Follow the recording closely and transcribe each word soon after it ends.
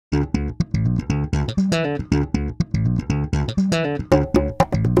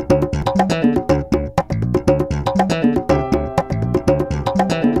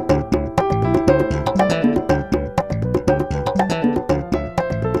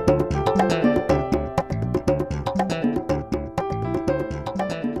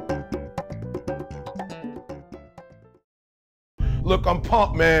look, I'm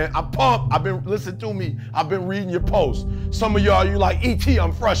pumped, man. I'm pumped. Listen to me. I've been reading your posts. Some of y'all, you like, E.T.,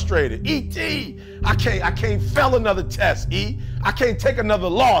 I'm frustrated. E.T., I can't fail another test, E. I can't take another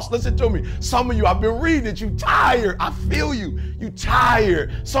loss. Listen to me. Some of you, I've been reading it. You tired. I feel you. You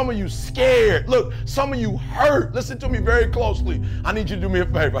tired. Some of you scared. Look, some of you hurt. Listen to me very closely. I need you to do me a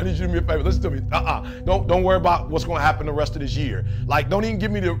favor. I need you to do me a favor. Listen to me. Don't worry about what's going to happen the rest of this year. Like, don't even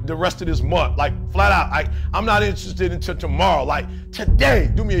give me the rest of this month. Like, flat out. I'm not interested until tomorrow. Like, today,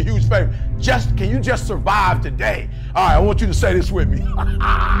 do me a huge favor. Can you just survive today? All right, I want you to say this with me.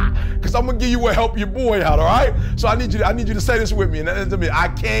 Because I'm going to give you what help your boy out, all right? So I need you to say this with me. And that is to me, I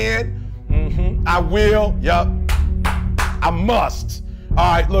can, I will, yep, I must.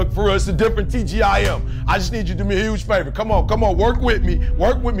 All right, look, for real, it's a different TGIM. I just need you to do me a huge favor. Come on, work with me.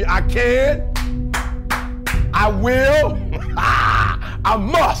 I can, I will, I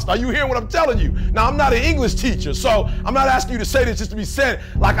must. Are you hearing what I'm telling you? Now, I'm not an English teacher, so I'm not asking you to say this just to be said.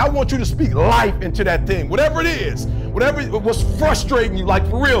 Like, I want you to speak life into that thing, whatever it is, whatever was frustrating you, like,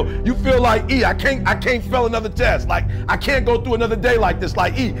 for real, you feel like, E, I can't fail another test. Like, I can't go through another day like this.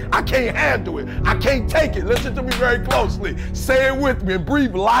 Like, E, I can't handle it. I can't take it. Listen to me very closely. Say it with me and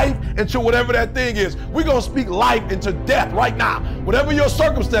breathe life into whatever that thing is. We're going to speak life into death right now. Whatever your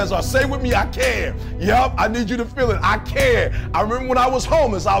circumstances are, say with me, I can. Yep, I need you to feel it. I can. I remember when I was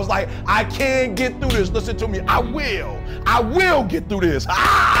homeless, I was like, I can get through this. Listen to me. I will get through this.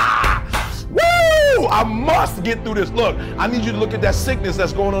 Woo! I must get through this. Look, I need you to look at that sickness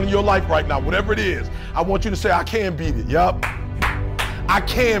that's going on in your life right now, whatever it is. I want you to say, I can beat it. Yep. I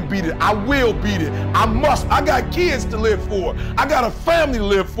can beat it. I will beat it. I must. I got kids to live for. I got a family to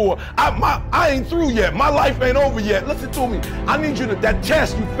live for. I ain't through yet. My life ain't over yet. Listen to me. I need you to, that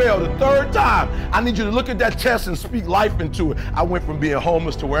test you failed the third time, I need you to look at that test and speak life into it. I went from being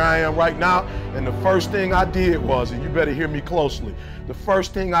homeless to where I am right now, and the first thing I did was, and you better hear me closely, the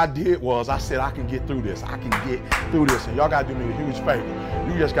first thing I did was I said, I can get through this. I can get through this. And y'all got to do me a huge favor.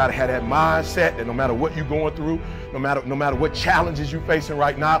 You just got to have that mindset that no matter what you're going through, no matter what challenges you're facing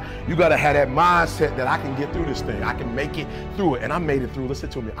right now, you got to have that mindset that I can get through this thing. I can make it through it. And I made it through. Listen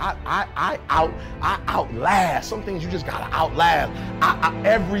to me. I outlast. Some things you just got to outlast.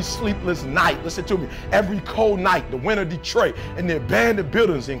 Every sleepless night, listen to me, every cold night, the winter Detroit, and the abandoned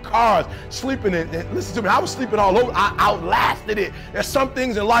buildings and cars, sleeping in, and listen to me, I was sleeping all over. I outlasted it. There's some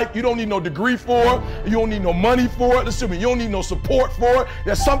things in life you don't need no degree for. You don't need no money for it. Listen to me, you don't need no support for it.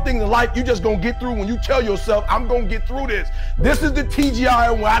 There's some things in life you just gonna get through when you tell yourself, I'm gonna get through this. This is the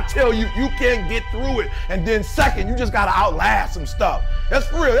TGI where I tell you, you can't get through it. And then second, you just gotta outlast some stuff. That's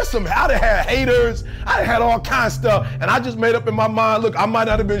for real. I done had haters. I done had all kinds of stuff. And I just made up in my mind, look, I might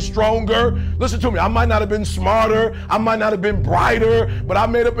not have been stronger. Listen to me, I might not have been smarter. I might not have been brighter, but I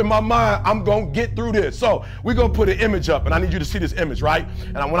made up in my mind, I'm gonna get through this. So we're gonna put an image up, and I need you to see this image, right?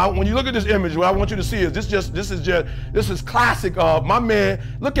 And when you look at this image, what I want you to see is this is classic of my man.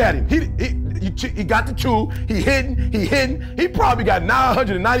 Look at him. He got the two. He hitting. He probably got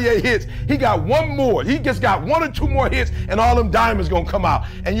 998 hits. He got one more. He just got 1 or 2 more hits, and all them diamonds gonna come out.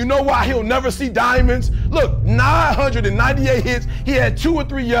 And you know why he'll never see diamonds? Look, 998 hits. He had 2 or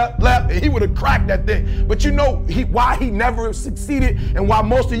 3 left, and he would have cracked that thing. But you know why he never succeeded, and why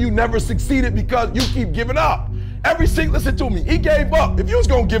most of you never succeeded? Because you keep giving up. Listen to me, he gave up. If you was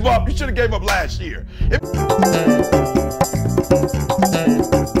gonna give up, you should have gave up last year.